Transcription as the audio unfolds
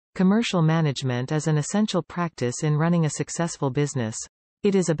Commercial management is an essential practice in running a successful business.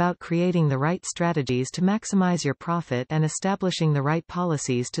 It is about creating the right strategies to maximize your profit and establishing the right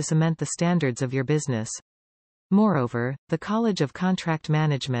policies to cement the standards of your business. Moreover, the College of Contract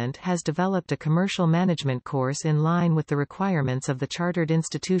Management has developed a commercial management course in line with the requirements of the Chartered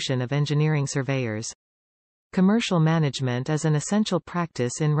Institution of Engineering Surveyors. Commercial management is an essential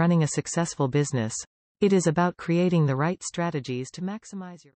practice in running a successful business. It is about creating the right strategies to maximize your